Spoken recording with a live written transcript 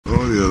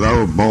Oh, yes, I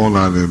was born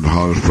out in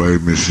Hot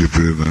Springs,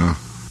 Mississippi now.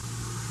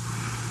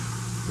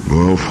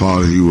 Well,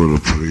 father, he was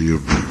a player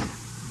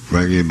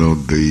back in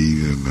those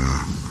days, and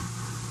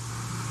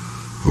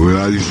well,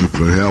 I used to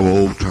have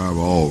old time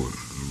organ.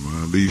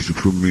 They used to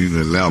put me in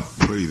the lap,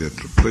 play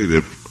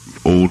that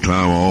old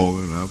time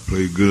organ. I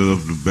played good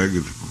enough to back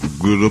it,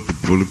 good enough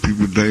for the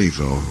people to dance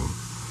off of.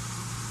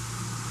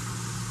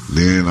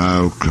 Then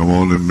I would come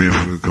on in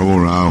Memphis, come on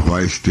around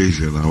White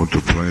Station. I went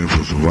to playing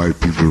for some white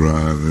people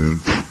around and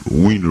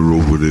Wiener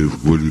Road,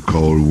 what you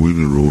call it,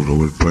 Wiener Road. I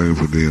went playing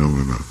for them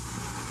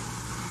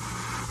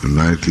in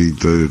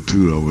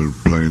 1932. I went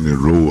playing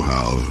in Row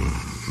House.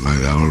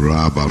 Like I was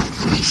around about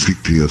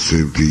 16 or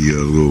 17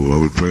 years old. I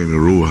was playing in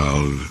Row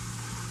House.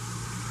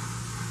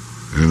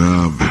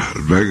 And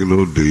back in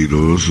those days,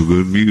 though, there was some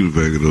good music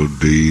back in those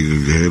days.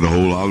 And you had a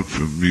whole lot of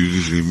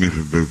musicians in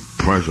Memphis, but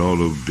price all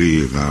of them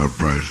dead now,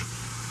 price.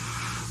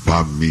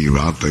 By me,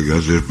 I think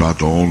that's just about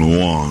the only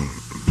one.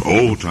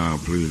 Old time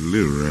playing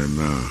little right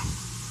now.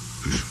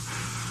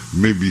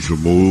 Maybe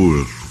some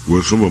more.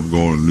 Well, some of them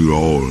going to New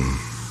Orleans.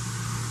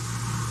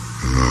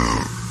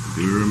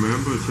 Do you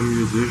remember some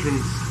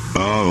musicians?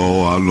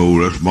 Oh, I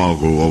know. That's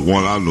Marco.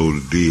 One I know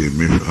that did.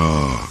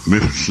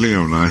 Memphis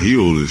Slim. Now he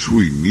old and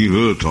sweet. You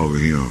heard talking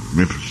to him.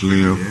 Memphis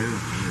Slim.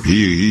 Yeah.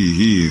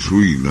 He is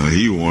sweet. Now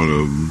he one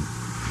of them.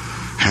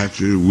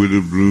 Hatchet,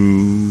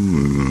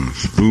 Witherbloom, and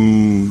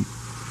Spoon.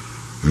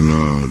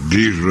 And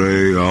Dish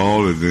Ray,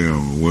 all of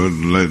them, well,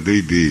 like they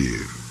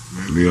did.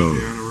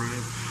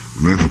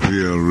 Memphis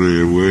Piano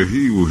Red. Well,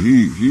 he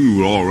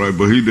was all right,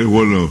 but he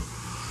wasn't a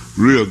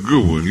real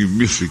good one. He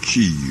missed the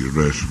key,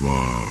 that's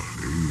small.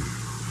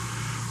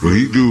 But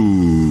he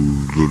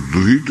do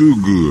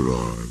good,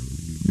 all right.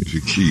 Missed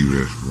the key,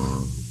 that's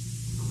small.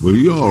 But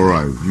he all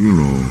right, you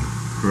know.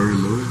 Burry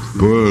Lewis?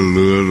 Burry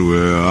Lewis,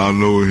 well, I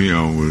know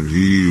him when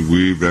he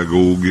way back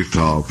old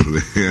guitar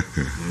player.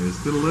 He's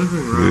still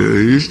living, right? Yeah,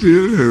 he's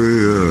still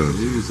living, yeah.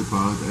 He was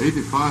about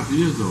 85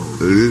 years old.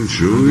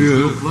 Sure,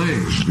 yeah. Still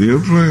playing.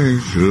 Still playing,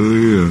 sure,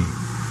 yeah.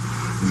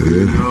 Do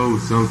you know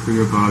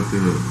something about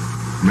the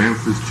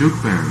Memphis juke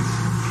bands?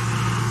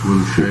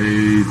 Will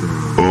Shade?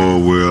 Oh,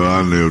 well,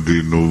 I never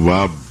did know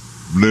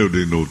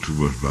too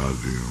much about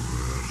them.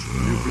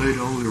 You played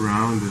only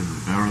around in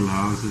barrel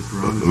houses,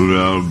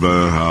 around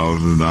barrel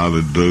houses, and out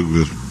of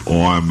Douglas,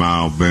 Orange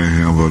Mile,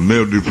 Banham, but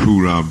never did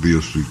fool around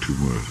Beale Street too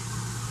much.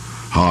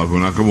 Hard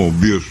when I come on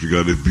Beale Street,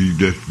 I just be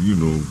that, you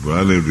know, but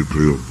I never did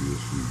play on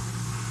Beale Street.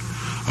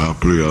 I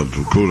played out,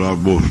 of course, I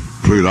both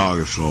played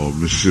Arkansas,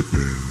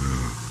 Mississippi,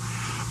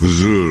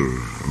 Missouri,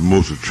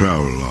 most of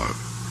travel a lot.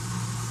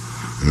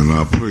 And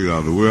I played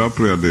out the way, I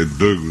played out there at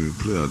Douglas,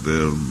 played out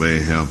there in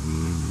Banham,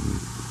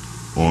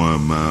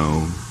 Orange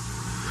Mile.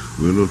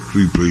 Well, those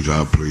three places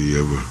I played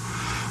ever.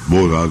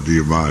 Both I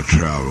did my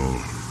travel.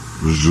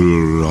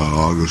 Missouri,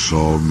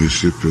 Arkansas,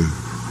 Mississippi,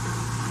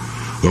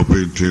 up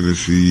in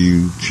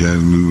Tennessee,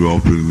 Chattanooga,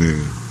 up in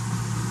there.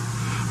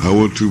 I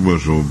wasn't too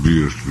much on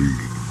Beale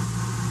Street.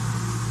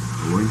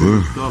 When did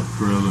you stop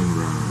traveling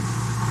around?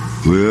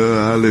 Well,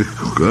 I just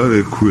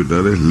quit.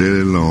 I just let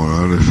it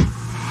alone.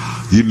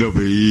 You know,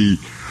 eat.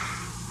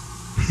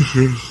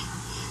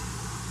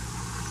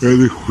 I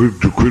just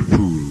quit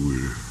fooling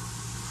with it.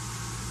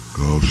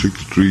 I'm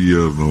 63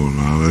 years old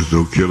now. Let's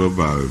don't care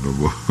about it no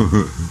more.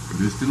 But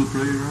you still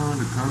play around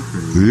the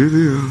country?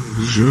 Yeah,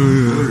 sure,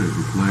 yeah.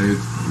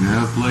 You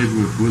have played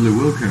with Willie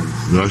Wilkins.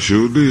 I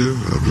sure did.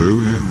 I played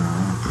with him.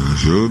 I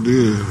sure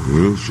did.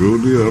 Well, sure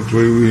did. I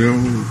played with him.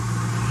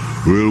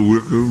 Willie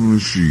Wilkins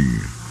and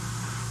she.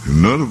 And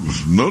none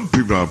of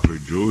people I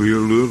played. Joe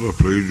Hill Lewis. I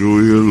played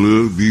Joe Hill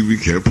Lewis. B.B.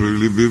 King. I played a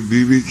little bit of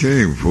B.B.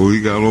 King before he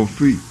got on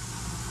feet.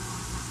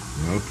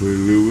 I played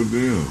a little with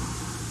them.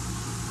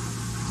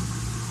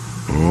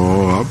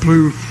 Oh, I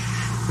played with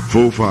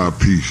 4 or 5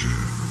 pieces.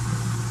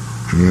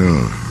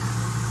 Yeah.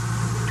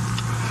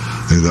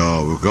 And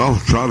God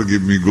was trying to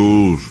get me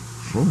goals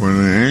somewhere in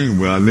the aim,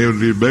 but I never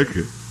did make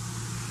it.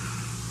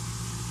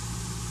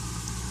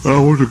 I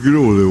want to get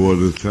over there one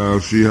this time,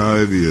 see how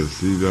it is.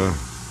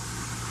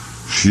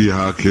 See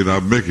how can I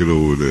make it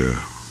over there.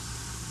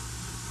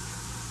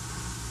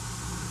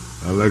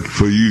 I'd like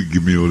for you to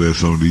give me over there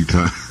some of these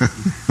times.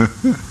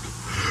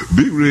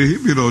 Big Red, he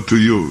been on to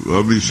your,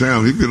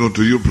 Sam, he been on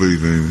to your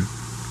place, ain't he?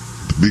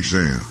 Big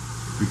Sam.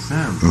 Big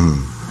Sam?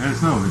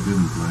 Yes, no, he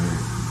didn't play.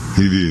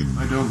 He didn't?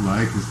 I don't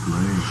like his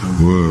playing so much.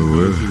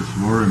 Well. It's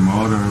very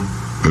modern.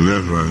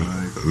 That's right.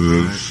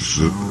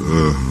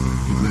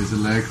 He plays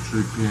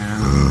electric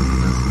piano.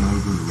 That's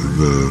no good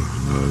way.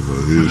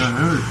 But I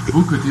heard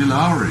Booker T.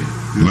 Laury.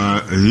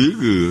 He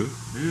good.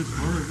 He is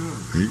very good.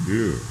 He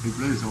good. He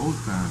plays old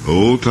time.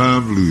 Old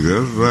time blues,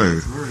 that's right.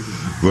 That's very good.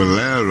 But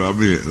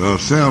Larry,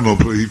 Sam don't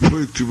play. He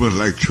plays too much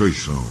like church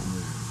song.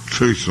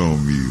 Church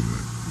song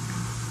music.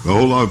 A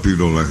whole lot of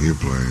people don't like him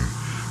playing.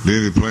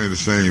 Then he playing the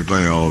same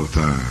thing all the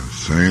time.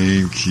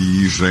 Same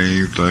key,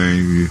 same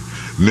thing.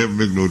 Never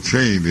make no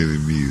change in the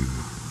music.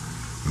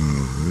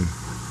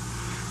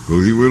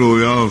 Well, he went over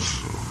y'all.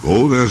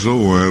 Oh, that's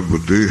over,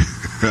 but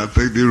I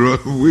think they run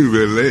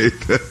way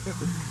late.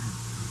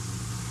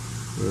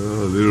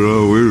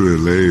 We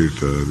relate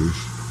to this.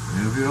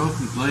 Yeah, we're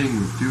often playing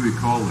with Dewey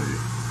Colley.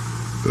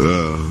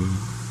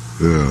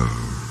 Yeah.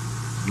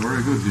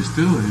 Very good. He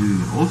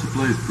also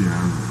plays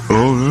piano.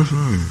 Oh, that's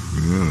right.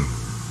 Yeah.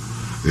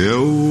 Yeah,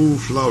 old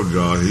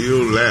Flowjaw, he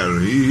old ladder.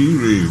 He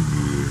really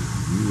good.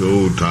 He's an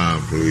old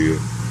time player.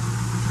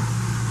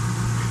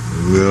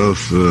 Well,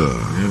 sir.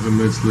 You ever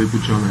met Sleepy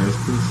John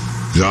Estes?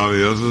 John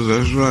Estes,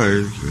 that's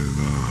right. And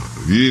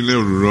he ain't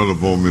never run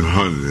up on Miss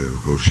Honey there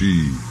because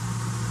she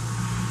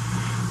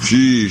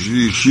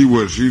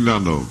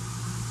not no.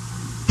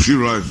 She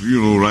writes,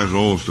 writes her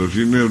own stuff.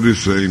 She never did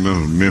say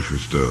nothing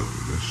Memphis stuff.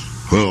 That's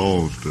her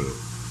own stuff.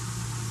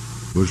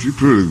 But she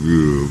pretty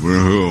good,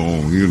 man. Her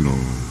own, He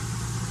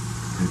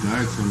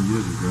died some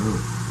years ago.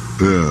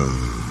 Yeah.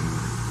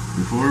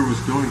 Before he was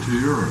going to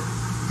Europe.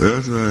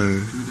 That's right.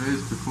 2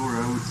 days before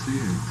I would see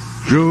him.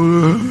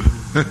 Sure.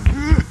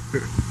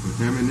 With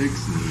Hammy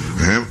Nixon.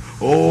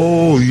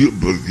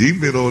 But he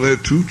been on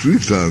that 2-3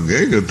 times.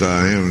 Gang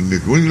time, Hammy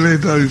Nixon. When the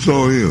last time you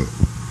saw him?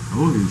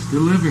 Oh, he's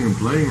still living and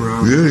playing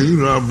around. Yeah, he's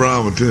around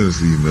Broward,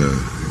 Tennessee now.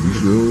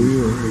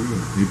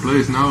 He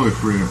plays now with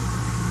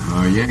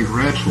Yank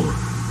Ratchel.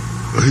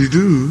 He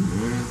do?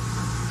 Yeah.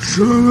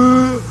 So,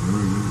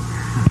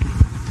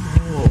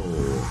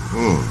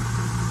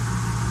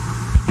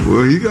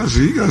 well, he got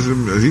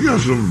some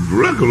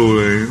record over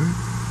there, ain't he?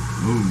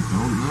 Oh,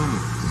 don't know.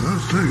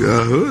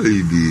 I heard he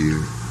did.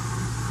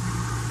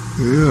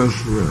 Yeah, that's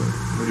right.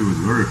 But he was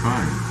very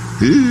fine.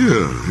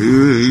 Yeah,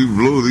 he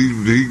blows.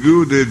 He good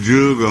with that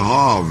jug of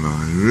hob now.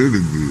 He's really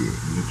good.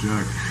 The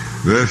jug.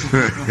 That's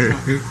right.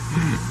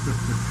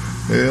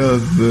 Yeah,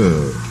 sir.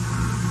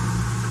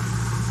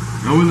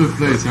 Now will you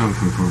play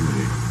something for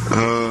me?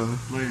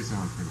 Play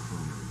something for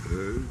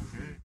me.